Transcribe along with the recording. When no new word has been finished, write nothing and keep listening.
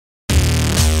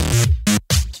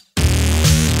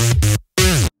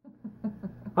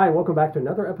Hi, and welcome back to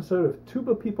another episode of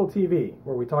Tuba People TV,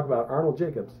 where we talk about Arnold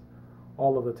Jacobs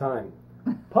all of the time.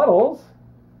 Puddles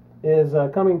is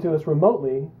coming to us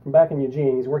remotely from back in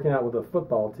Eugene. He's working out with a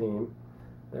football team.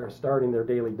 They're starting their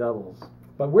daily doubles.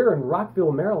 But we're in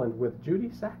Rockville, Maryland with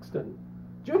Judith Saxton.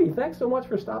 Judy, thanks so much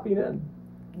for stopping in.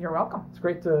 You're welcome. It's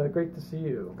great to see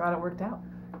you. Glad it worked out.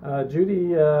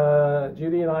 Judy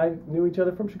and I knew each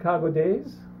other from Chicago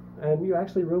days, and you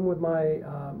actually roomed with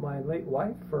my late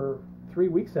wife for 3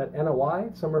 weeks at NOI,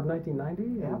 summer of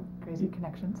 1990. Yeah, crazy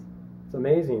connections. It's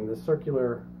amazing, the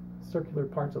circular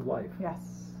parts of life.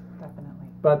 Yes, definitely.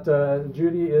 But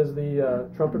Judy is the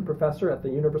trumpet professor at the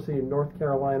University of North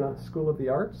Carolina School of the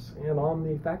Arts and on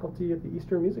the faculty at the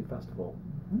Eastern Music Festival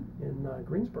in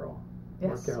Greensboro,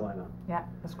 North Carolina. Yeah,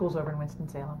 the school's over in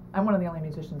Winston-Salem. I'm one of the only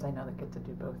musicians I know that get to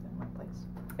do both in one place.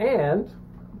 And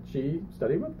she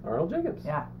studied with Arnold Jacobs.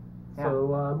 Yeah.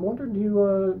 So I'm wondering, do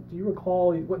you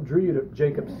recall what drew you to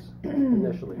Jacobs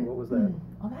initially? What was that?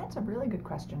 Well, that's a really good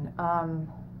question. I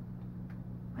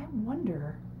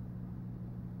wonder.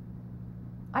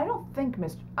 I don't think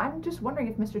I'm just wondering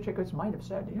if Mr. Jacobs might have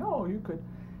said, you could,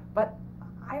 but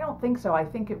I don't think so. I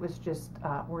think it was just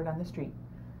word on the street.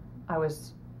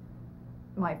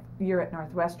 My year at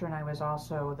Northwestern, I was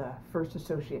also the first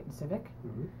associate in civic,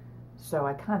 so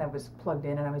I kind of was plugged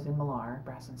in, and I was in Millar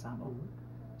brass ensemble.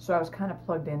 So I was kind of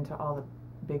plugged into all the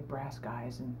big brass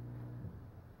guys, and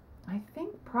I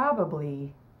think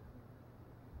probably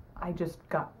I just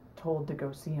got told to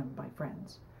go see him by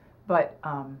friends. But,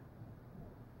 and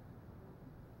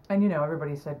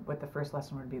everybody said what the first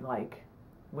lesson would be like,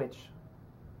 which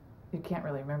you can't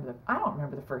really remember. I don't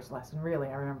remember the first lesson, really.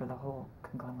 I remember the whole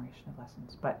conglomeration of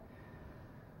lessons. But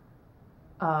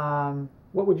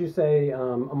what would you say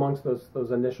amongst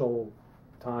those initial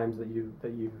times that you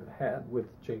had with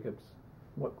Jacobs?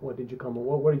 What did you come?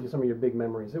 What are some of your big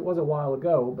memories? It was a while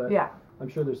ago, but yeah, I'm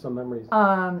sure there's some memories.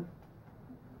 Kind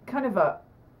of a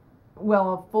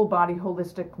full body,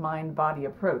 holistic mind-body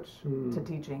approach to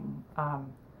teaching,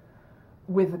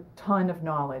 with a ton of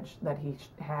knowledge that he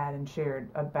had and shared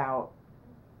about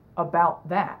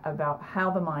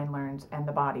how the mind learns and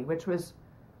the body, which was,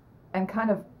 and kind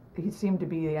of, he seemed to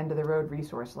be the end of the road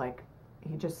resource. Like,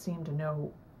 he just seemed to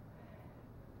know.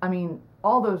 I mean,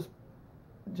 all those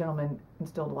gentlemen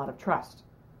instilled a lot of trust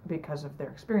because of their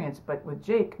experience, but with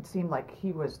Jake, it seemed like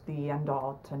he was the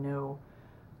end-all to know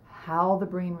how the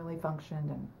brain really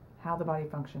functioned and how the body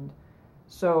functioned.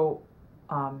 So,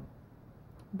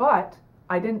 but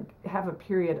I didn't have a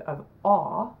period of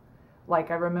awe.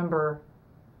 Like, I remember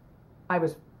I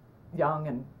was young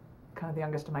and kind of the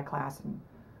youngest in my class, and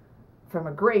from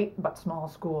a great but small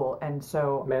school, and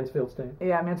so... Mansfield State.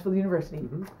 Yeah, Mansfield University.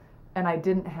 And I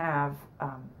didn't have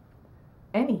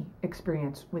any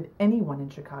experience with anyone in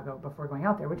Chicago before going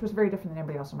out there, which was very different than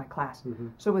anybody else in my class.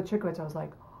 So with Chickowitz, I was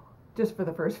like, just for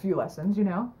the first few lessons,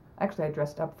 Actually, I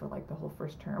dressed up for like the whole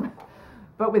first term.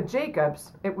 But with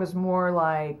Jacobs, it was more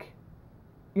like,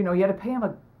 you had to pay him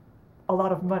a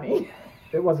lot of money.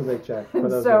 It was a big check for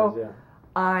those so days,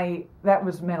 yeah.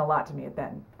 That meant a lot to me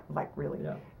then, like really.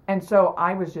 Yeah. And so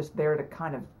I was just there to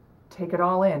kind of take it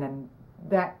all in, and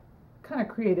that kind of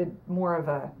created more of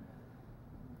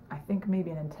I think maybe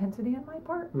an intensity on my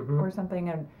part or something,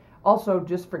 and also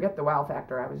just forget the wow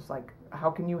factor. I was like, how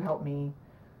can you help me?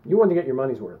 You wanted to get your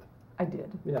money's worth. I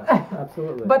did. Yeah,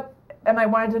 absolutely. And I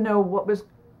wanted to know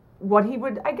what he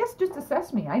would, I guess, just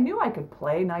assess me. I knew I could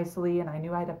play nicely, and I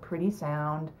knew I had a pretty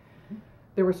sound.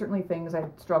 There were certainly things I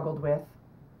struggled with,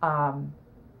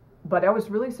 but I was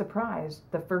really surprised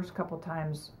the first couple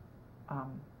times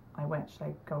I went. Should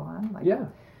I go on? Yeah.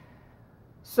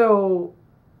 So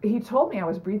he told me I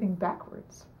was breathing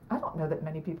backwards. I don't know that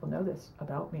many people know this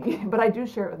about me, but I do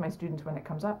share it with my students when it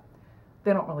comes up.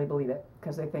 They don't really believe it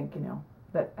because they think,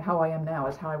 that how I am now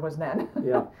is how I was then.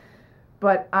 Yeah.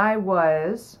 But I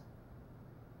was,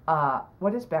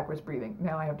 what is backwards breathing?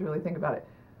 Now I have to really think about it.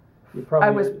 I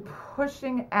was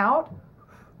pushing out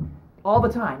all the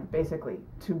time, basically,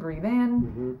 to breathe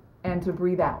in and to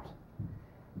breathe out.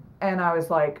 And I was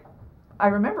like, I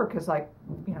remember because, I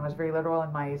was very literal,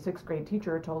 and my 6th grade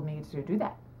teacher told me to do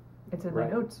that. It's in my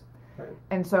notes. Right.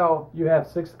 And so... You have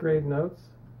 6th grade notes?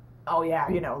 Oh, yeah,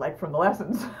 like from the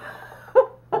lessons.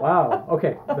 Wow.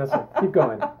 Okay, keep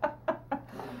going.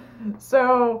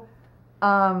 So,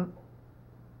 I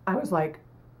was like,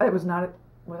 it was not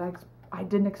what I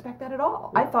didn't expect that at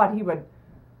all. Yeah. I thought he would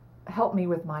help me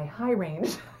with my high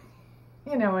range,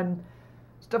 and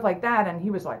stuff like that. And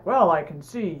he was like, well, I can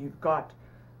see you've got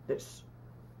this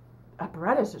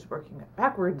apparatus is working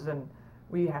backwards, and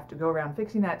we have to go around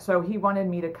fixing that. So he wanted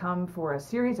me to come for a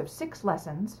series of 6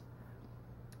 lessons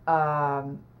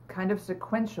kind of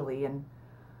sequentially, and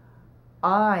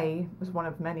I was one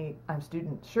of many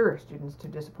students to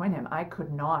disappoint him. I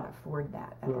could not afford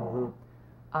that at all.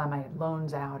 I had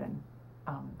loans out, and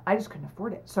I just couldn't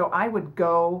afford it. So I would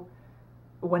go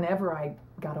whenever I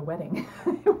got a wedding.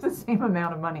 It was the same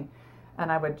amount of money,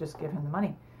 and I would just give him the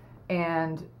money.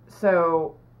 And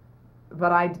so,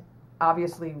 but I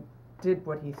obviously did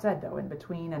what he said, though, in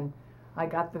between, and I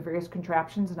got the various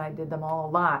contraptions, and I did them all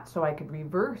a lot, so I could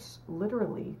reverse,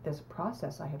 literally, this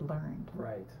process I had learned.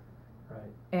 Right.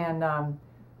 And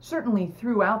certainly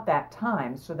throughout that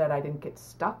time, so that I didn't get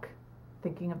stuck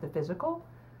thinking of the physical,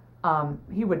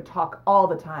 he would talk all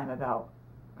the time about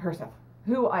Herseth,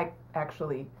 who I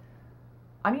probably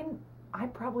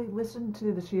listened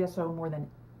to the CSO more than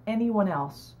anyone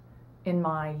else in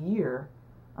my year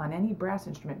on any brass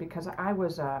instrument, because I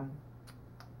was an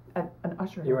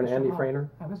usher. You were an Andy Frainer?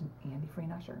 I was an Andy Frain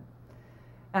usher.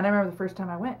 And I remember the first time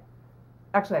I went,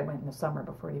 actually I went in the summer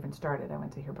before it even started. I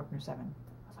went to hear Bruckner 7. I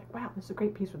was like, wow, this is a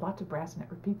great piece with lots of brass and it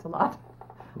repeats a lot.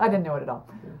 I didn't know it at all.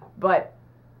 Yeah. But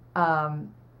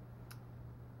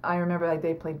I remember like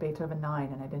they played Beethoven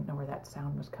 9, and I didn't know where that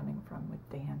sound was coming from with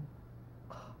Dan.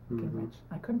 Gingrich.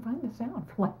 I couldn't find the sound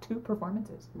for like 2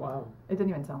 performances. Wow. It didn't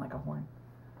even sound like a horn.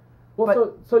 Well,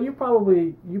 but, so you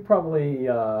probably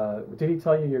did he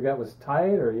tell you your gut was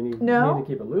tight, or you need to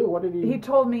keep it loose? What did he? He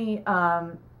told me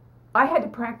I had to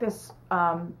practice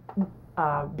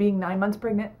being 9 months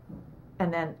pregnant,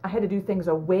 and then I had to do things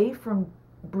away from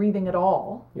breathing at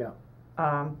all. Yeah.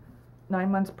 9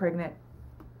 months pregnant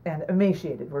and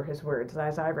emaciated were his words,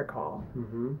 as I recall.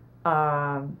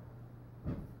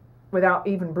 Without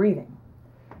even breathing.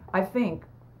 I think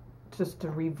just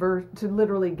to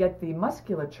literally get the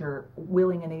musculature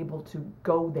willing and able to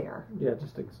go there. Yeah,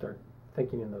 just to start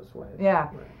thinking in those ways. Yeah.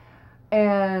 Right.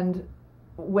 And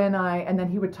then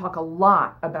he would talk a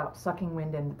lot about sucking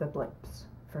wind into the lips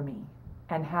for me,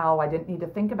 and how I didn't need to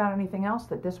think about anything else,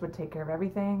 that this would take care of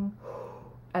everything.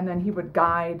 And then he would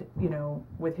guide,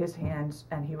 with his hands,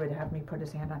 and he would have me put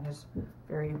his hand on his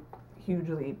very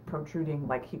hugely protruding,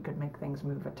 like he could make things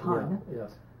move a ton. Yeah,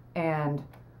 yes. And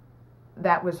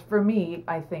that was, for me,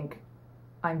 I think,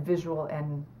 I'm visual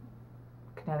and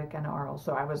kinetic and aural,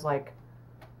 so I was like,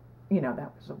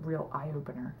 that was a real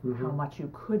eye-opener, how much you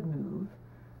could move,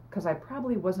 because I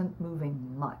probably wasn't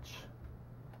moving much,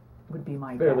 would be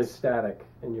my fairly guess. Static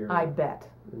in your... I bet.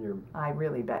 I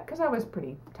really bet, because I was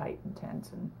pretty tight and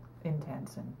tense,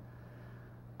 and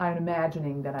I'm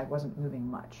imagining that I wasn't moving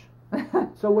much.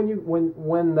 So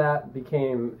when that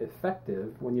became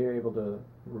effective, when you're able to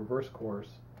reverse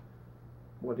course,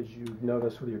 what did you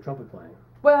notice with your trumpet playing?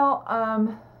 Well,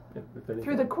 if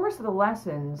through the course of the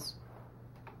lessons,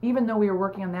 even though we were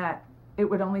working on that, it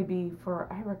would only be for,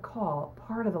 I recall,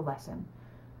 part of the lesson,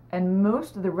 and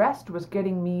most of the rest was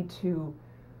getting me to.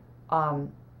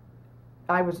 am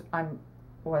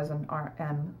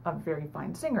a very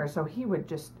fine singer, so he would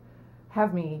just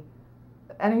have me.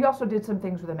 And he also did some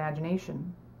things with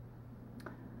imagination.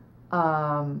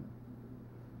 And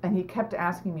he kept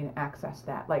asking me to access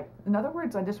that. Like, in other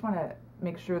words, I just want to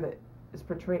make sure that it's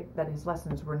portrayed that his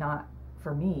lessons were not,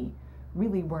 for me,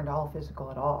 really weren't all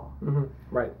physical at all.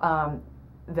 Right.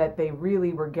 That they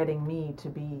really were getting me to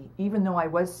be, even though I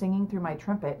was singing through my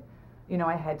trumpet,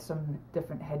 I had some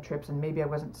different head trips, and maybe I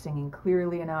wasn't singing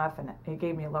clearly enough, and it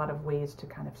gave me a lot of ways to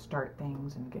kind of start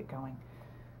things and get going.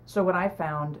 So what I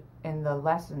found in the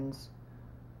lessons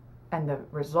and the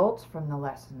results from the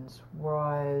lessons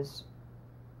was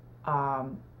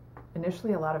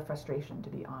initially a lot of frustration, to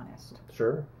be honest.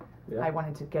 Sure. Yeah. I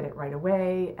wanted to get it right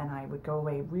away, and I would go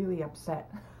away really upset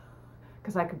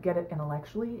because I could get it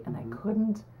intellectually, and I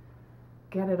couldn't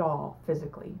get it all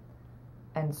physically.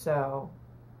 And so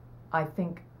I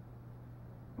think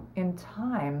in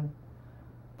time,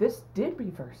 this did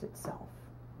reverse itself.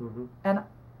 And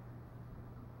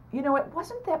it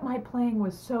wasn't that my playing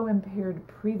was so impaired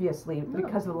previously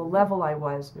because of the level I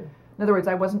was. Yeah. In other words,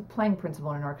 I wasn't playing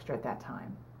principal in an orchestra at that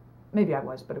time. Maybe I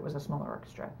was, but it was a smaller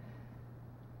orchestra.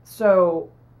 So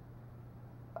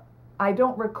I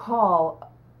don't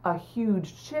recall a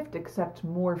huge shift except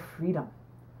more freedom,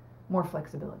 more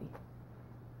flexibility.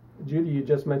 Judy, you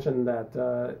just mentioned that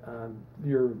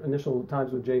your initial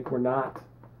times with Jake were not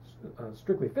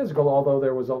strictly physical, although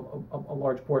there was a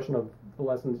large portion of the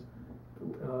lessons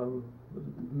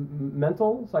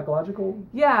mental, psychological?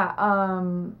 Yeah,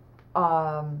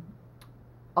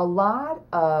 a lot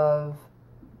of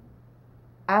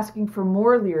asking for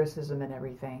more lyricism and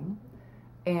everything,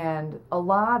 and a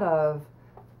lot of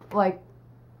like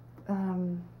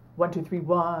 1, 2, 3,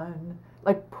 1,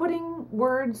 like putting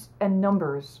words and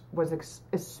numbers was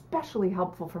especially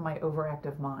helpful for my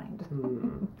overactive mind.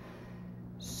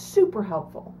 Super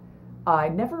helpful.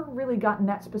 I'd never really gotten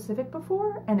that specific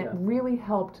before, and it really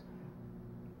helped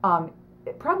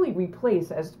probably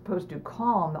replace, as opposed to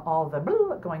calm, all the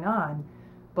blah going on.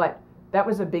 But that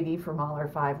was a biggie for Mahler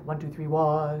 5, 1, 2, 3,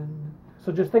 1.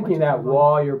 So just thinking that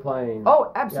while you're playing.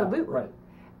 Oh, absolutely. Yeah, right.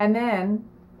 And then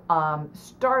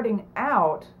starting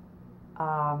out,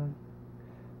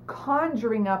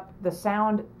 conjuring up the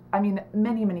sound. I mean,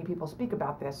 many people speak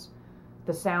about this,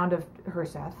 the sound of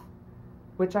Herseth,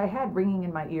 which I had ringing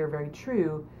in my ear, very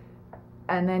true.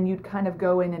 And then you'd kind of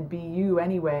go in and be you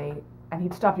anyway, and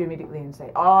he'd stop you immediately and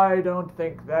say, I don't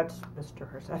think that's Mr.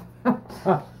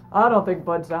 Herseth. I don't think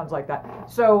Bud sounds like that.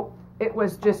 So it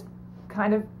was just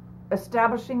kind of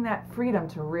establishing that freedom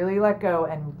to really let go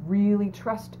and really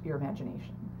trust your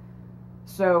imagination.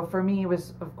 So for me, it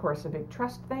was, of course, a big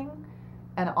trust thing,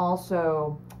 and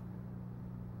also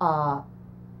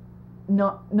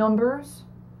numbers,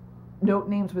 note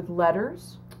names with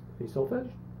letters. You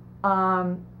solfege?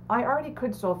 I already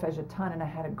could solfege a ton, and I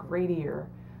had a great ear,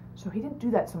 so he didn't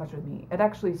do that so much with me. It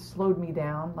actually slowed me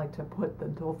down, like to put the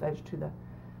solfege to the...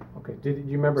 Okay. Did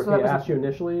you remember if he asked you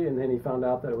initially, and then he found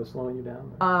out that it was slowing you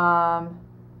down?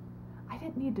 I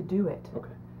didn't need to do it.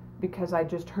 Okay. Because I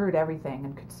just heard everything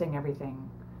and could sing everything.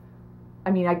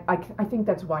 I mean, I think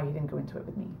that's why he didn't go into it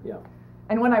with me. Yeah.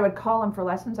 And when I would call him for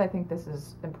lessons, I think this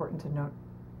is important to note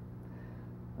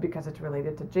because it's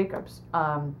related to Jacob's.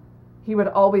 He would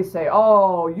always say,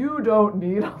 oh, you don't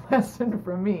need a lesson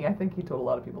from me. I think he told a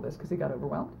lot of people this because he got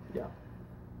overwhelmed. Yeah.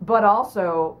 But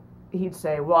also, he'd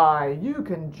say, why, you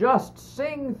can just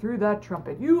sing through that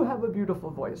trumpet. You have a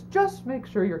beautiful voice. Just make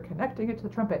sure you're connecting it to the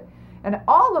trumpet. And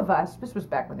all of us, this was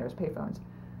back when there was payphones,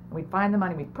 and we'd find the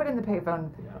money, we'd put in the payphone,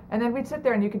 and then we'd sit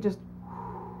there and you could just,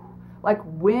 like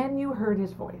when you heard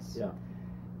his voice. Yeah.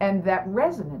 And that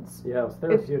resonance. Yeah, it was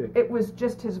therapeutic. It was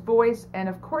just his voice and,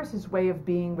 of course, his way of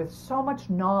being with so much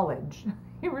knowledge.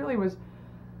 He really was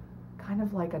kind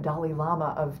of like a Dalai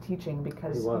Lama of teaching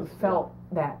because you felt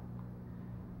that.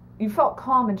 You felt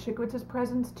calm in Chikwitz's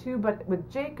presence, too, but with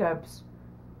Jacob's,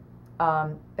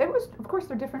 it was, of course,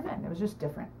 they're different men. It was just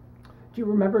different. Do you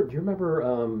remember,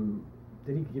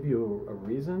 did he give you a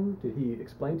reason? Did he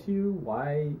explain to you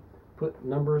why put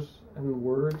numbers and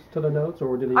words to the notes,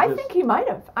 or did he I think he might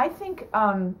have. I think,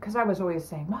 because I was always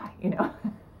saying, why, you know?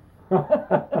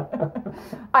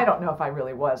 I don't know if I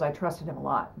really was. I trusted him a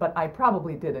lot, but I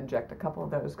probably did inject a couple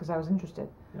of those because I was interested.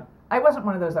 Yeah. I wasn't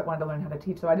one of those that wanted to learn how to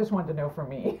teach, so I just wanted to know for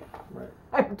me. Right.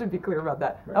 I have to be clear about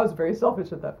that. Right. I was very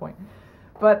selfish at that point.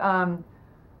 But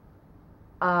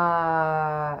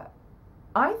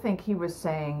I think he was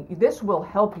saying, this will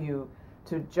help you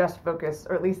to just focus,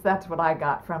 or at least that's what I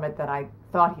got from it that I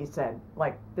thought he said.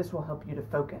 Like, this will help you to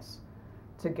focus,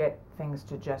 to get things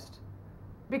to just...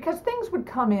 Because things would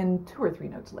come in 2 or 3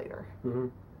 notes later. Mm-hmm.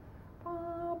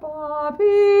 Ba, ba,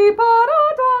 bee, ba,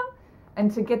 da, da.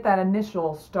 And to get that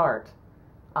initial start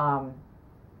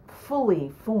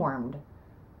fully formed,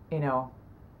 you know,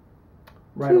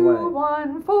 right 2, away.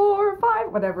 1, 4,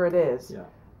 5, whatever it is,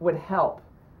 would help.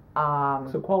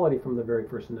 So quality from the very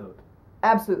first note.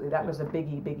 Absolutely, that was a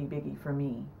biggie for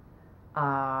me.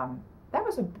 That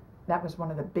was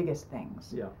one of the biggest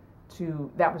things. Yeah.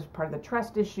 That was part of the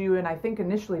trust issue, and I think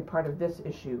initially part of this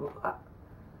issue.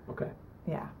 Okay.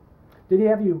 Yeah. Did he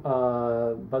have you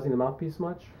buzzing the mouthpiece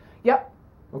much? Yep.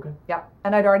 Okay. Yep.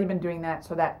 And I'd already been doing that,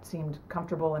 so that seemed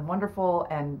comfortable and wonderful.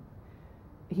 And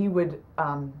he would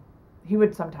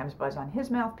sometimes buzz on his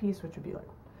mouthpiece, which would be like,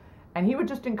 and he would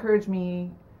just encourage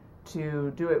me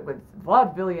to do it with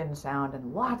vaudevillian sound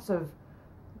and lots of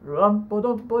and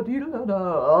glissando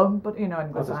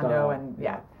and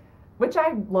which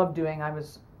I loved doing. I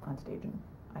was on stage and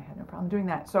I had no problem doing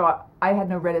that. So I had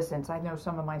no reticence. I know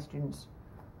some of my students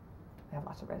have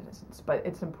lots of reticence, but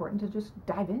it's important to just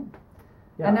dive in.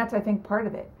 Yeah. And that's, I think, part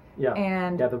of it. Yeah.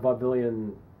 And the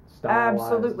vaudevillian style.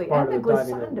 Absolutely. And the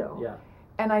glissando. Yeah.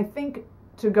 And I think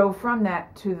to go from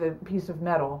that to the piece of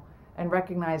metal and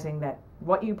recognizing that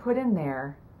what you put in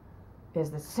there is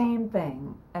the same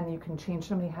thing, and you can change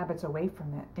so many habits away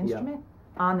from that instrument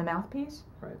on the mouthpiece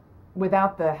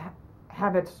without the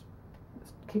habits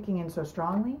kicking in so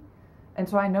strongly. And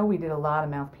so I know we did a lot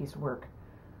of mouthpiece work.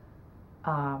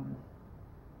 I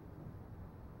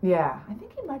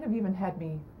think he might have even had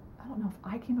me, I don't know if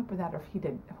I came up with that or if he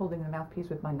did, holding the mouthpiece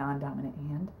with my non-dominant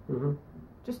hand,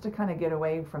 just to kind of get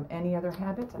away from any other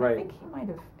habits. I think he might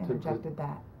have interjected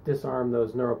that. Disarm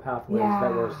those neural pathways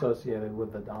that were associated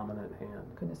with the dominant hand.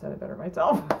 Couldn't have said it better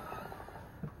myself.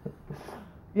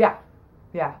 Yeah.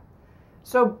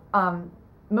 So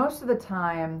most of the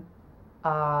time,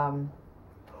 I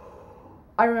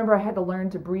remember I had to learn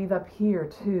to breathe up here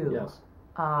too. Yes.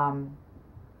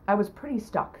 I was pretty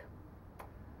stuck,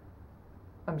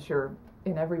 I'm sure,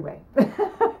 in every way.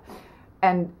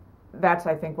 And that's,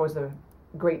 I think, was a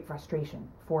great frustration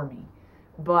for me.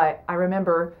 But I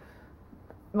remember,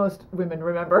 most women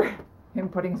remember him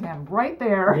putting his hand right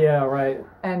there. Yeah, right.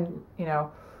 And, you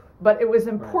know, but it was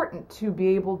important to be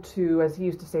able to, as he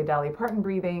used to say, Dolly Parton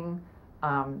breathing,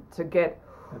 to get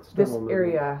this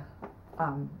area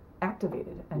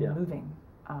activated and moving.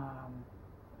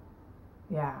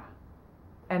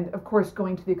 And of course,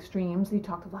 going to the extremes, he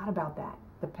talked a lot about that,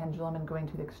 the pendulum and going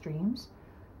to the extremes.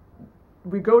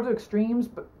 We go to extremes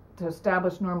but to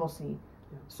establish normalcy.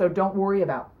 Yeah. So don't worry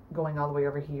about going all the way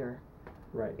over here.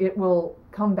 Right. It will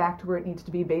come back to where it needs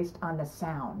to be based on the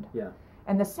sound. Yeah.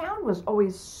 And the sound was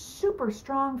always super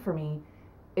strong for me.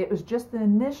 It was just the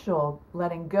initial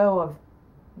letting go of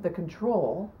the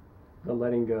control. The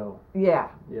letting go. Yeah.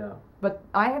 Yeah. But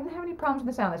I didn't have any problems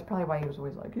with the sound. That's probably why he was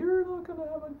always like, "You're not gonna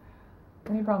have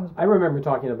any problems." I remember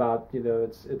talking about, you know,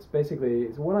 it's basically,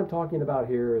 what I'm talking about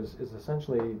here is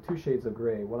essentially 2 shades of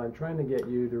gray. What I'm trying to get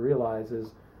you to realize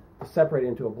is to separate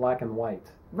into a black and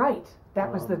white. Right.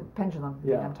 That was the pendulum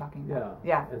thing I'm talking about.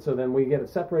 Yeah. And so then we get it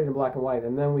separated in black and white,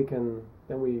 and then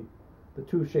the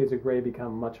 2 shades of gray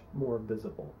become much more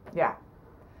visible. Yeah.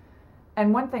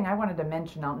 And one thing I wanted to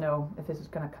mention, I don't know if this is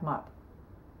going to come up,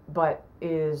 but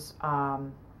is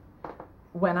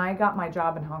when I got my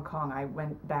job in Hong Kong, I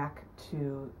went back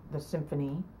to the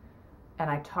symphony, and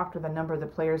I talked with a number of the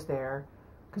players there,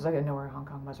 because I didn't know where Hong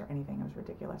Kong was or anything. It was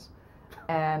ridiculous.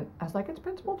 And I was like, "It's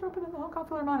principal trumpet in the Hong Kong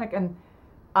Philharmonic." And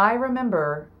I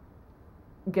remember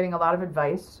getting a lot of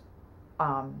advice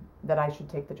that I should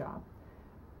take the job.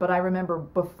 But I remember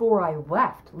before I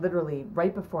left, literally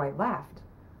right before I left,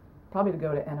 probably to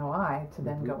go to NOI to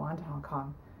then go on to Hong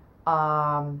Kong,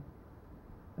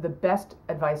 the best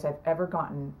advice I've ever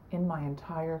gotten in my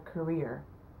entire career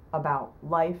about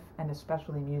life and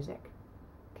especially music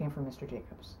came from Mr.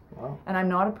 Jacobs. Wow. And I'm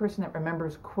not a person that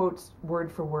remembers quotes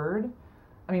word for word.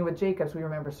 I mean, with Jacobs, we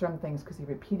remember some things because he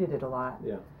repeated it a lot.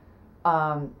 Yeah.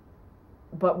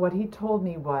 But what he told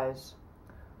me was,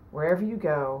 wherever you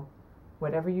go,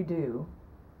 whatever you do,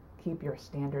 keep your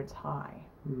standards high.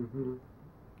 Mm-hmm.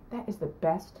 That is the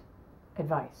best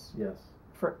advice. Yes.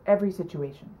 For every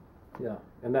situation. Yeah,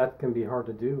 and that can be hard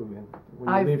to do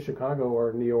when you leave Chicago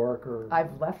or New York or.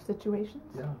 I've left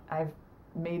situations. Yeah. I've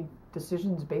made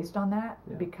decisions based on that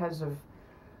because of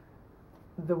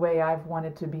the way I've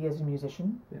wanted to be as a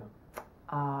musician. Yeah.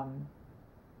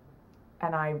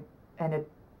 And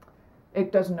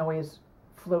it doesn't always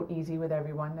float easy with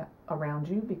everyone around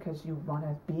you because you want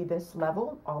to be this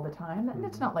level all the time, and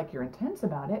it's not like you're intense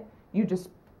about it. You just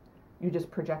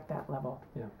project that level.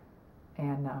 Yeah.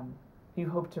 And you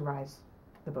hope to rise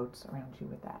the boats around you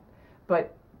with that.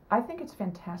 But I think it's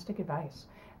fantastic advice,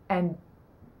 and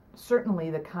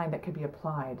certainly the kind that could be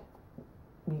applied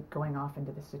going off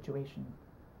into this situation.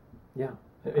 Yeah,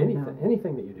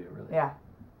 anything that you do, really. Yeah.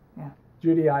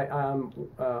 Judy, I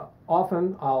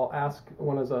often I'll ask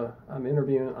when I'm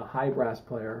interviewing a high brass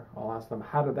player, I'll ask them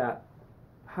how did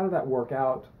that work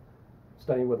out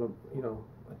studying with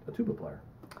a tuba player.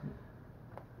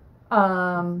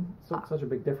 Such a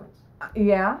big difference.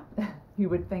 Yeah, you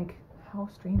would think, how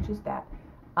strange is that?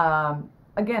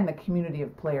 Again, the community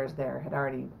of players there had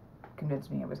already convinced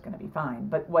me it was going to be fine.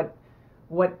 But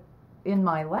what in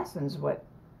my lessons, what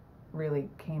really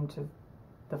came to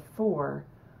the fore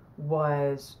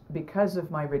was because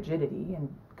of my rigidity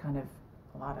and kind of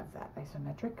a lot of that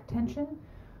isometric tension,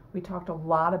 we talked a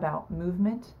lot about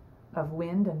movement of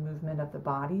wind and movement of the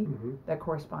body that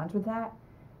corresponds with that.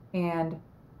 And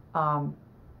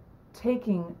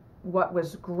taking what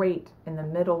was great in the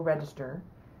middle register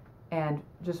and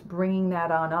just bringing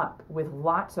that on up with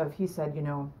lots of, he said,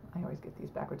 I always get these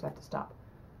backwards, I have to stop.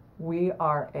 We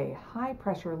are a high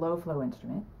pressure, low flow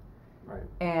instrument. Right.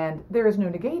 And there is no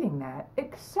negating that,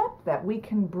 except that we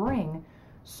can bring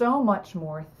so much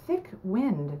more thick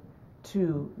wind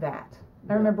to that.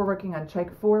 I remember working on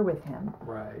Czech 4 with him,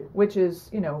 right, which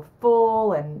is,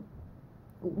 full and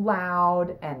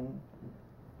loud and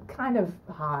kind of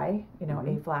high,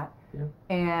 A flat,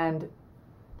 and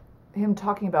him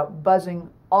talking about buzzing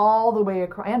all the way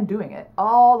across, and doing it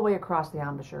all the way across the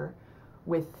embouchure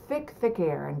with thick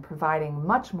air and providing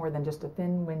much more than just a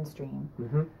thin wind stream.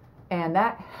 And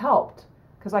that helped,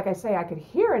 because like I say, I could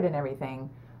hear it and everything,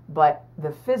 but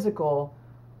the physical,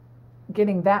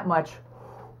 getting that much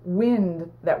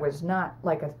wind that was not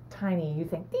like a tiny, you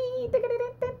think,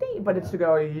 but it's to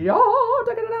go,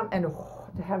 and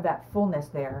to have that fullness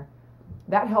there.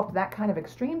 That helped that kind of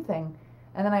extreme thing.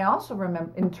 And then I also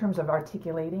remember, in terms of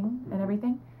articulating and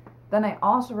everything, then I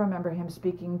also remember him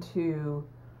speaking to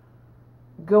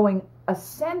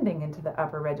ascending into the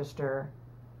upper register.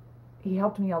 He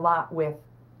helped me a lot with,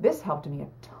 this helped me a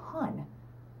ton.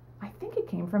 I think it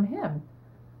came from him,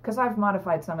 because I've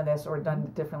modified some of this or done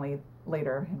it differently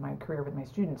later in my career with my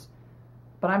students.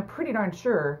 But I'm pretty darn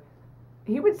sure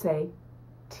he would say,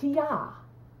 tia.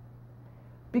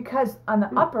 Because on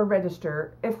the upper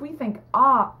register, if we think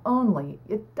ah only,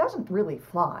 it doesn't really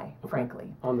fly,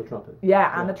 frankly. On the trumpet.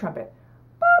 Yeah, on the trumpet.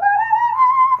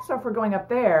 So if we're going up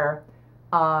there,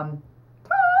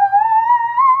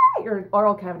 your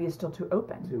oral cavity is still too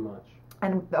open. Too much.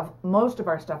 And most of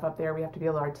our stuff up there, we have to be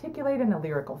able to articulate in a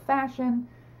lyrical fashion.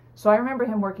 So I remember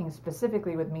him working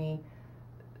specifically with me,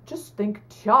 just think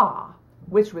tia,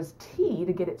 which was T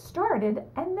to get it started,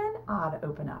 and then ah to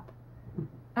open up.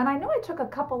 And I know I took a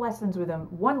couple lessons with him,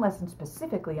 one lesson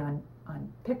specifically on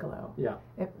Piccolo. Yeah.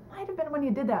 It might have been when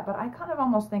you did that, but I kind of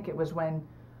almost think it was when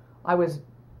I was,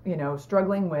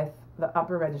 struggling with the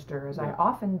upper register, as I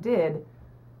often did.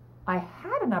 I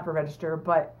had an upper register,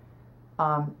 but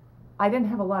I didn't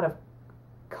have a lot of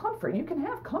comfort. You can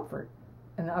have comfort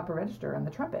in the upper register on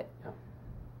the trumpet. Yeah.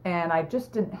 And I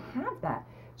just didn't have that.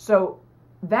 So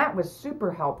that was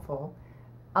super helpful,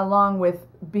 along with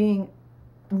being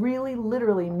really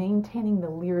literally maintaining the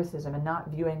lyricism and not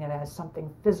viewing it as something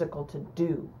physical to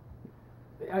do.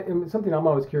 Something I'm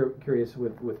always curious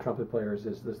with trumpet players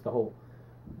is the whole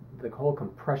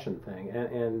compression thing,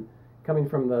 and coming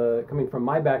from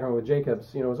my background with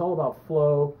Jacobs, it's all about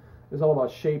flow. It's all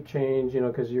about shape change,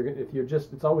 because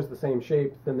it's always the same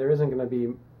shape, then there isn't going to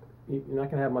be, you're not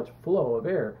going to have much flow of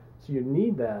air. So you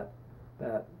need that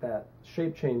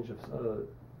shape change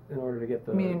in order to get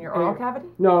the. You mean in your oral cavity?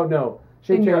 No.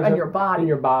 Shape in change your body. In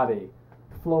your body,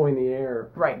 flowing the air.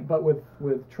 Right. But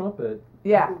with trumpet,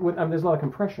 yeah, there's a lot of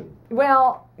compression.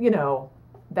 Well,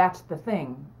 that's the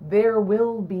thing. There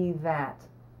will be that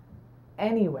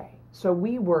anyway. So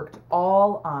we worked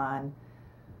all on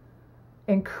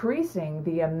increasing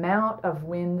the amount of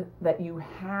wind that you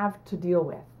have to deal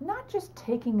with. Not just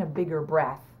taking a bigger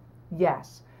breath,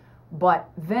 yes, but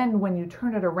then when you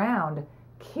turn it around,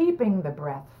 keeping the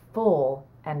breath full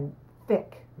and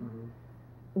thick,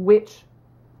 which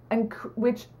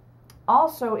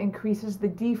also increases the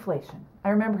deflation. I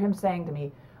remember him saying to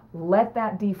me, let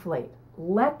that deflate.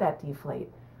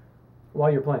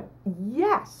 While you're playing.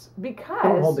 Yes, because...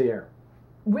 Don't hold the air.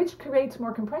 Which creates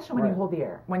more compression when you hold the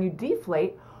air. When you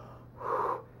deflate,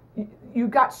 you've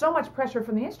got so much pressure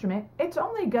from the instrument, it's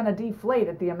only going to deflate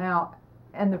at the amount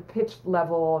and the pitch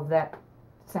level of that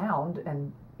sound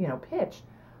and, pitch.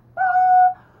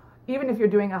 Even if you're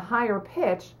doing a higher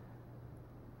pitch,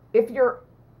 if you're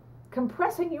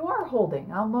compressing, you are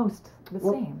holding almost the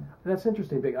same. That's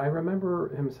interesting, Big. I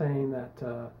remember him saying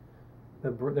that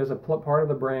there's a part of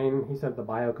the brain, he said the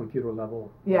biocomputer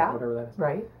level, whatever that is.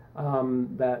 Right.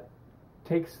 That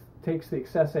takes the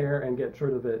excess air and gets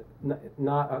rid of it,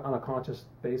 not on a conscious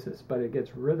basis, but it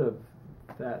gets rid of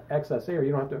that excess air.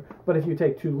 You don't have to. But if you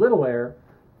take too little air,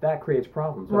 that creates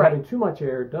problems. So having too much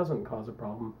air doesn't cause a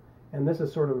problem. And this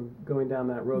is sort of going down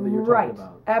that road that you're talking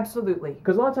about. Absolutely.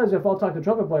 Because a lot of times if I'll talk to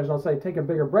trumpet players and I'll say, take a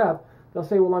bigger breath, they'll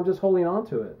say, well, I'm just holding on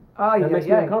to it. Oh, that makes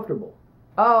me uncomfortable.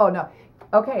 Oh, no.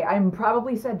 Okay, I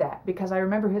probably said that because I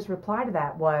remember his reply to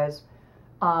that was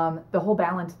the whole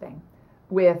balance thing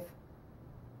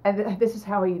and this is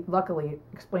how he luckily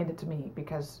explained it to me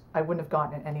because I wouldn't have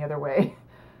gotten it any other way.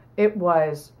 It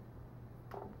was,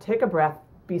 take a breath,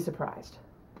 be surprised.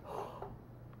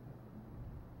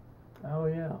 Oh,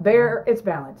 yeah. There, it's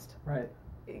balanced. Right.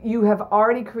 You have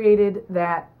already created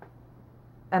that,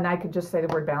 and I could just say the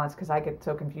word balance because I get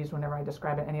so confused whenever I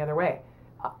describe it any other way.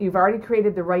 You've already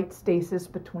created the right stasis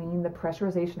between the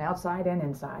pressurization outside and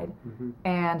inside,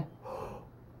 and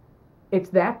it's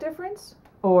that difference,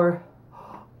 or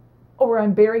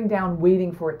I'm bearing down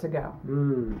waiting for it to go.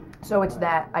 So it's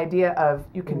that idea of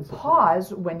you can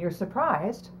pause when you're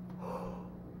surprised,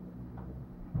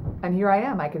 and here I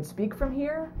am. I can speak from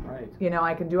here. Right.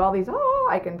 I can do all these.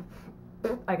 I can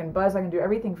buzz. I can do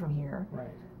everything from here. Right.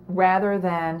 Rather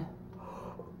than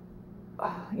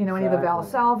any of the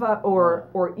Valsalva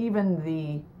or even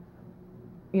the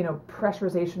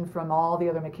pressurization from all the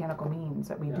other mechanical means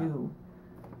that we do.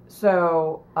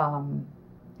 So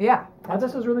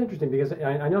this is really interesting because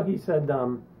I know he said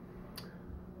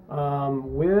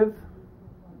with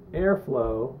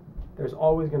airflow there's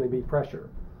always going to be pressure.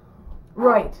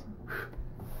 Right.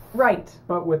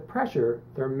 But with pressure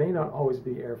there may not always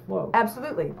be airflow.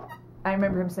 Absolutely. I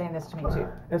remember him saying this to me too.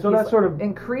 And so that's sort of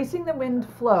increasing the wind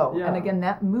flow, and again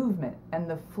that movement and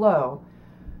the flow.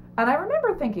 And I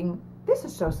remember thinking, this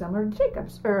is so similar to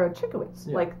Chikowitz,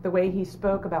 like the way he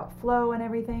spoke about flow and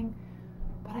everything.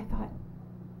 But I thought,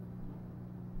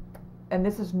 and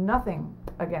this is nothing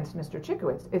against Mr.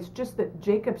 Chikowitz, it's just that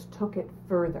Jacobs took it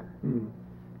further.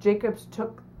 Jacobs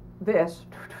took this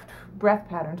breath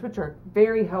patterns, which are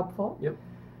very helpful,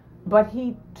 but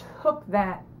he took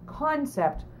that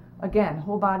concept, again,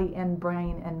 whole body and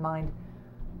brain and mind,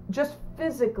 just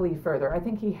physically further. I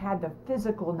think he had the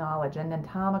physical knowledge and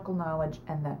anatomical knowledge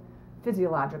and the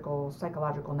physiological,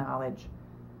 psychological knowledge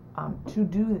to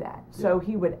do that. So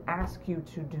he would ask you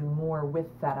to do more with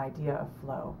that idea of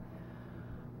flow.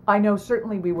 I know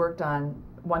certainly we worked on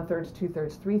 1/3,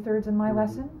 2/3, 3/3 in my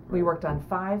lesson. We worked on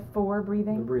 5-4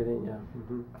 breathing. The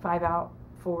breathing, 5 out,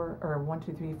 4, or 1,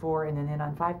 2, 3, 4, and then in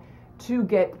on 5, to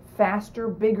get faster,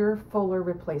 bigger, fuller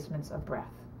replacements of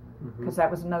breath. Because that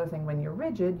was another thing. When you're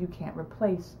rigid, you can't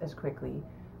replace as quickly,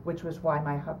 which was why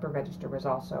my upper register was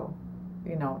also,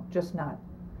 just not.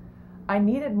 I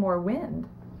needed more wind,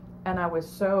 and I was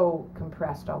so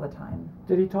compressed all the time.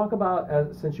 Did he talk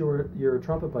about, since you're a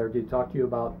trumpet player, did he talk to you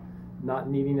about not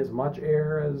needing as much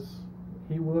air as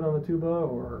he would on the tuba,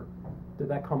 or did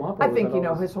that come up? I think,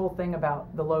 his whole thing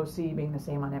about the low C being the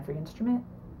same on every instrument,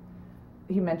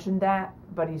 he mentioned that,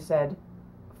 but he said,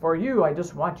 for you, I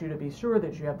just want you to be sure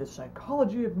that you have the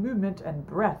psychology of movement and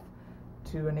breath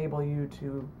to enable you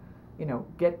to,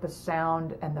 get the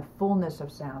sound and the fullness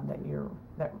of sound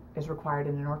that is required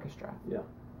in an orchestra. Yeah.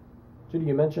 Judy,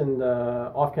 you mentioned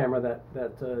off camera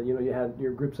that you had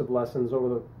your groups of lessons over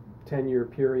the 10-year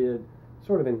period,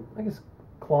 sort of in, I guess,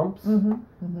 clumps.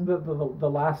 The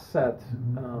last set,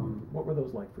 what were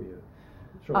those like for you?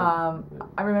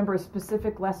 I remember a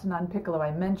specific lesson on Piccolo I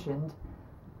mentioned,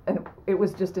 and it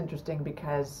was just interesting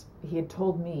because he had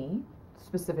told me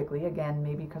specifically, again,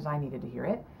 maybe because I needed to hear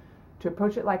it, to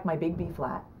approach it like my big B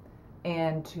flat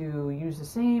and to use the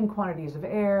same quantities of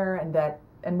air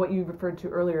and what you referred to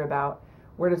earlier about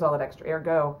where does all that extra air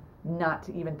go, not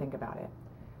to even think about it.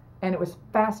 And it was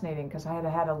fascinating because I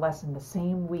had a lesson the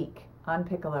same week on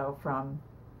Piccolo from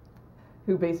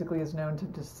who basically is known to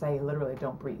just say literally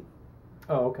don't breathe.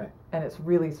 Oh, okay. And it's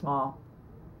really small.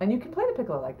 And you can play the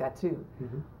piccolo like that too.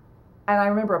 And I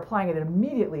remember applying it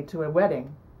immediately to a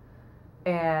wedding,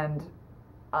 and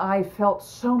I felt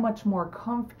so much more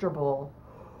comfortable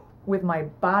with my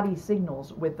body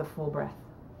signals with the full breath.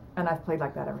 And I've played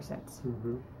like that ever since.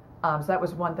 So that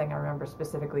was one thing I remember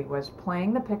specifically, was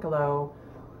playing the piccolo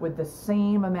with the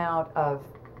same amount of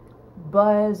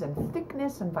buzz and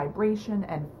thickness and vibration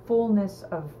and fullness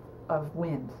of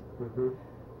wind.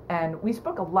 And we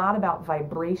spoke a lot about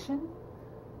vibration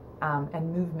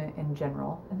and movement in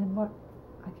general. And then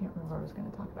I can't remember what I was going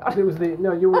to talk about. It was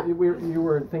you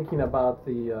were thinking about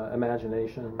the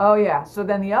imagination. Oh yeah. So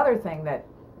then the other thing that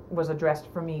was addressed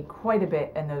for me quite a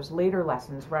bit in those later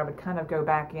lessons, where I would kind of go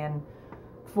back in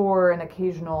for an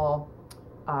occasional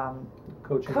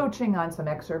coaching on some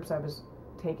excerpts I was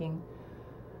taking,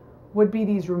 would be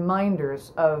these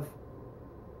reminders of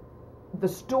the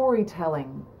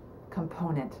storytelling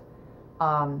component,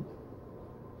 and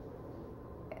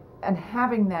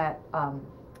having that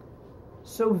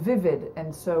so vivid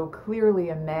and so clearly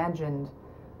imagined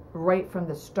right from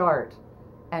the start,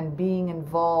 and being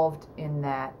involved in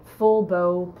that full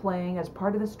bow playing as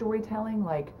part of the storytelling,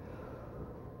 like,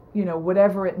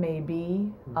 whatever it may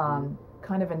be,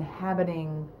 kind of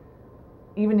inhabiting,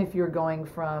 even if you're going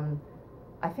from,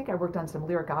 I think I worked on some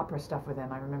lyric opera stuff with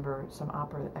him. I remember some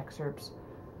opera excerpts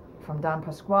from Don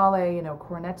Pasquale,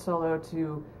 cornet solo,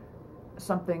 to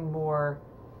something more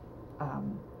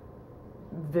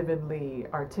vividly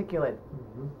articulate.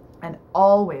 And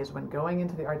always, when going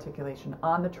into the articulation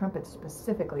on the trumpet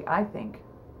specifically, I think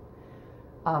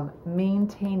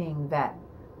maintaining that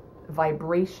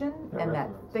vibration and that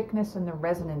thickness and the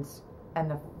resonance and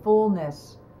the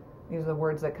fullness. These are the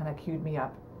words that kind of cued me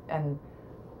up. And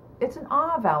it's an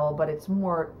ah vowel, but it's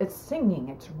singing.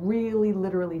 It's really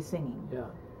literally singing.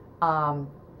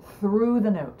 Through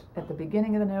the note, at the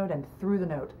beginning of the note and through the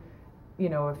note.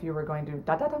 If you were going to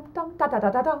da da da dum da da da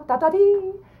da da da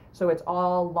dee, so it's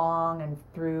all long and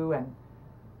through,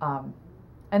 and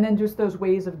then just those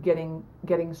ways of getting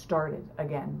started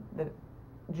again,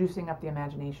 juicing up the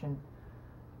imagination,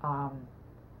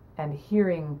 and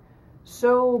hearing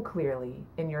so clearly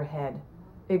in your head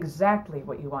exactly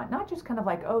what you want, not just kind of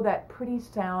like, oh, that pretty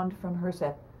sound from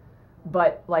Herseth,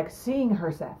 but like seeing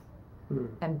Herseth.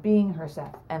 And being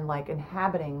Herseth, and like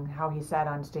inhabiting how he sat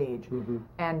on stage,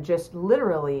 and just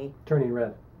literally turning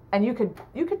red. And you could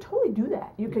totally do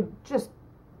that. You could just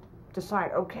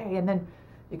decide, okay, and then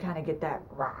you kind of get that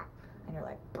rah, and you're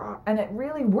like, brah, and it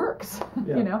really works,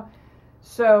 you know.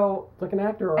 So it's like an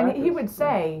actor or and actress. he would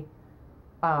say,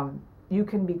 you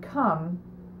can become.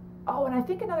 Oh, and I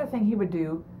think another thing he would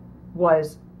do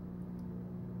was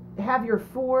have your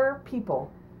 4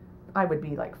 people. I would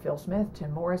be like Phil Smith,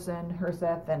 Tim Morrison,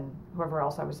 Herseth, and whoever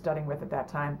else I was studying with at that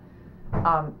time,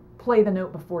 play the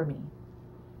note before me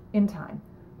in time.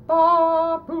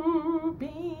 Ba, boo,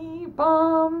 bee,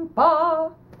 bum,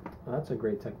 ba. Well, that's a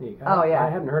great technique. Oh, yeah. I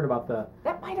hadn't heard about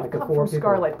That might have like come the 4 from people.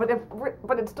 Scarlett,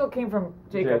 but it still came from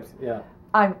Jacobs. Yeah.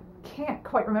 I can't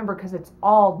quite remember because it's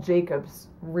all Jacobs,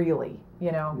 really,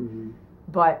 you know. Mm-hmm.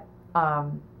 But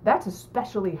that's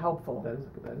especially helpful. That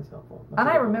is helpful. That's And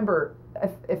I helpful. remember,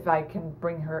 if I can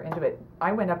bring her into it,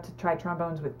 I went up to try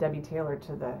trombones with Debbie Taylor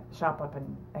to the shop up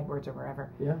in Edwards or wherever.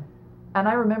 Yeah. And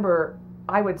I remember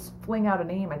I would fling out a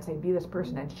name, I'd say, be this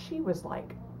person, and she was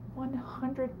like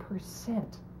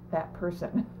 100% that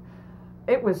person.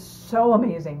 It was so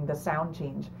amazing, the sound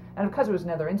change. And because it was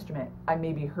another instrument, I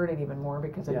maybe heard it even more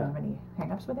because I didn't have any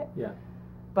hang-ups with it. Yeah.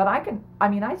 But I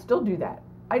still do that.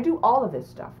 I do all of this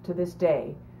stuff to this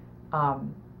day,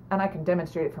 and I can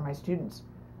demonstrate it for my students.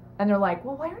 And they're like,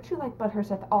 well, why aren't you like Bud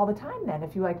Herseth all the time then,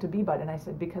 if you like to be Bud? And I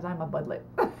said, because I'm a Budlet.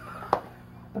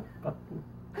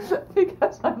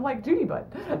 Because I'm like Judy Bud.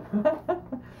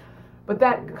 But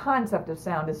that concept of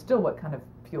sound is still what kind of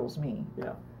fuels me.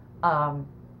 Yeah.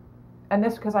 And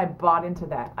this, because I bought into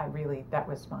that, that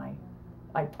was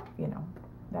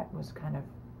that was kind of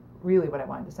really what I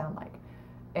wanted to sound like.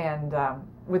 And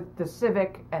with the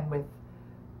Civic and with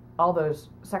all those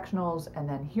sectionals, and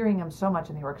then hearing them so much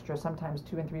in the orchestra, sometimes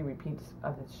 2 and 3 repeats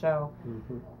of the show,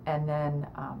 Mm-hmm. and then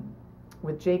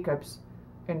with Jacobs,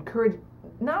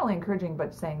 not only encouraging,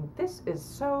 but saying, this is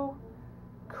so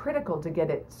critical to get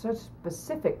it such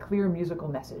specific, clear musical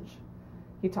message.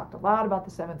 He talked a lot about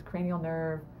the 7th cranial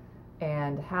nerve,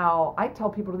 and how I tell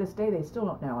people to this day they still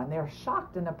don't know, and they're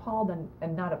shocked and appalled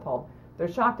and not appalled.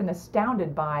 They're shocked and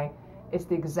astounded by it's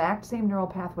the exact same neural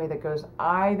pathway that goes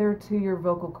either to your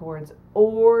vocal cords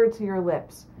or to your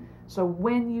lips. So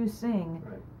when you sing,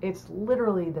 it's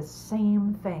literally the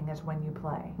same thing as when you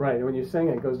play. Right. When you sing,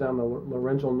 it goes down the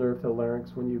laryngeal nerve to the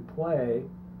larynx. When you play,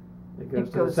 it goes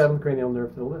to the 7th cranial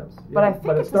nerve to the lips. Yeah. But I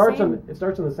think it starts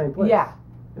in the same place. Yeah.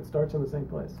 It starts in the same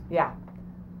place. Yeah.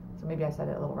 So maybe I said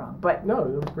it a little wrong, but no,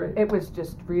 it was great. It was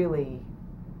just really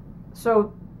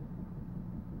so.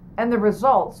 And the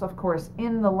results, of course,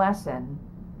 in the lesson,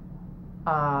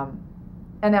 and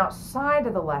outside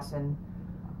of the lesson,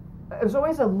 it was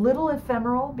always a little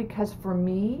ephemeral because for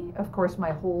me, of course,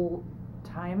 my whole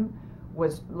time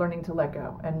was learning to let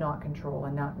go and not control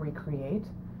and not recreate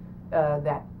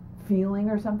that feeling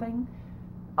or something.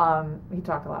 He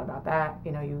talked a lot about that.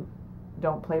 You know, you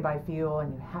don't play by feel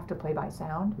and you have to play by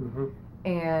sound. Mm-hmm.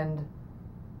 And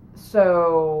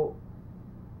so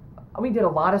we did a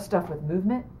lot of stuff with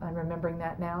movement. I'm remembering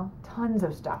that now. Tons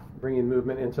of stuff. Bringing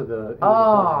movement into the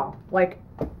like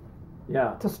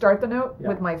to start the note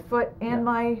with my foot and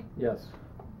my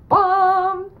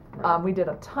bum. Right. We did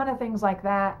a ton of things like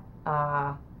that.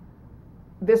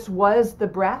 This was the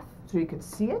breath, so you could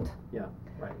see it. Yeah,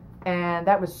 right. And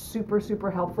that was super,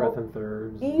 super helpful. Breath and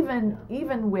thirds.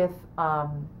 Even with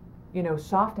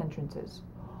soft entrances.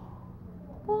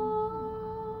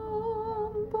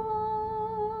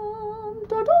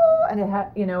 And it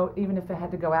had, even if it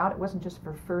had to go out, it wasn't just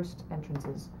for first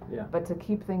entrances, but to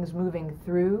keep things moving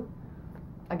through.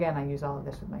 Again, I use all of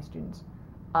this with my students,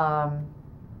 and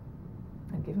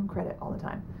give them credit all the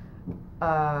time.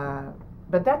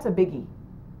 But that's a biggie.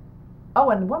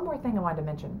 Oh, and one more thing I wanted to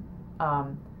mention.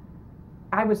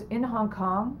 I was in Hong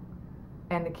Kong,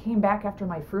 and came back after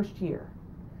my first year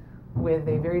with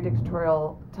a very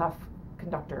dictatorial, tough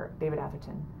conductor, David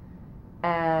Atherton,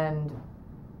 and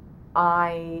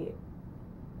I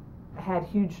had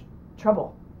huge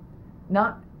trouble.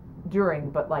 Not during,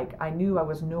 but I knew I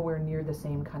was nowhere near the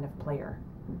same kind of player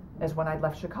as when I'd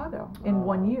left Chicago in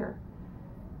 1 year.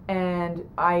 And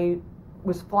I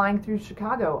was flying through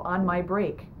Chicago on my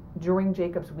break during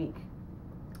Jacob's week.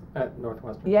 At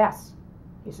Northwestern? Yes.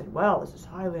 He said, well, this is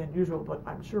highly unusual, but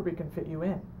I'm sure we can fit you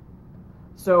in.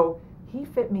 So he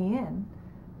fit me in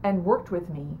and worked with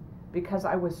me because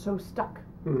I was so stuck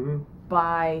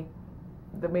by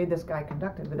the way this guy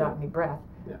conducted without any breath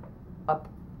up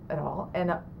at all.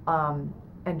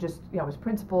 And just, I was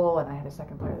principal, and I had a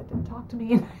second player that didn't talk to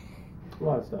me. A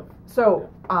lot of stuff. So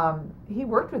he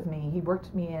worked with me. He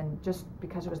worked me in just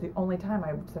because it was the only time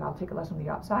I said, I'll take a lesson with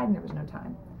you outside, and there was no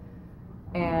time.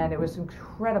 And it was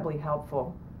incredibly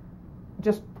helpful.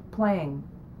 Just playing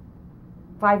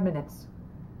 5 minutes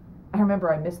I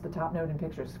remember I missed the top note in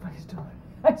pictures, but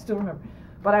I still remember.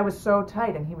 But I was so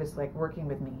tight, and he was like working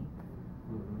with me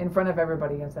in front of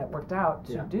everybody as that worked out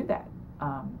to do that.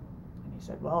 And he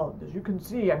said, well, as you can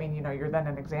see, I mean, you know, you're then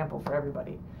an example for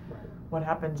everybody. Right. What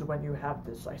happens when you have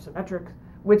this isometric,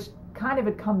 which kind of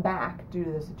had come back due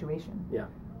to the situation. Yeah.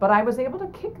 But I was able to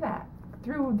kick that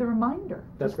through the reminder.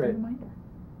 That's great. The reminder.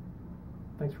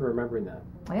 Thanks for remembering that.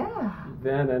 Yeah.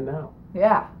 Then and now.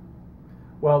 Yeah.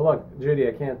 Well, look, Judy,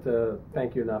 I can't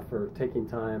thank you enough for taking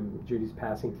time. Judy's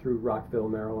passing through Rockville,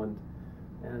 Maryland,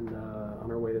 and on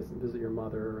her way to visit your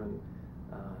mother. And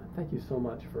thank you so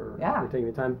much for taking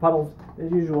the time. Puddles,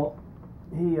 as usual,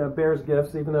 he bears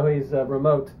gifts, even though he's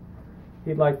remote.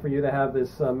 He'd like for you to have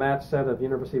this match set of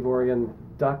University of Oregon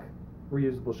duck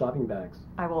reusable shopping bags.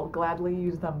 I will gladly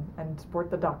use them and sport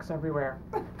the ducks everywhere.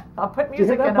 I'll put music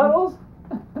in them. Did you hear that, Puddles?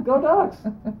 Go Ducks!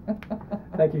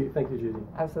 Thank you, Judy.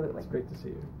 Absolutely. It's great to see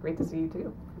you. Great to see you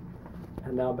too.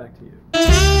 And now back to you.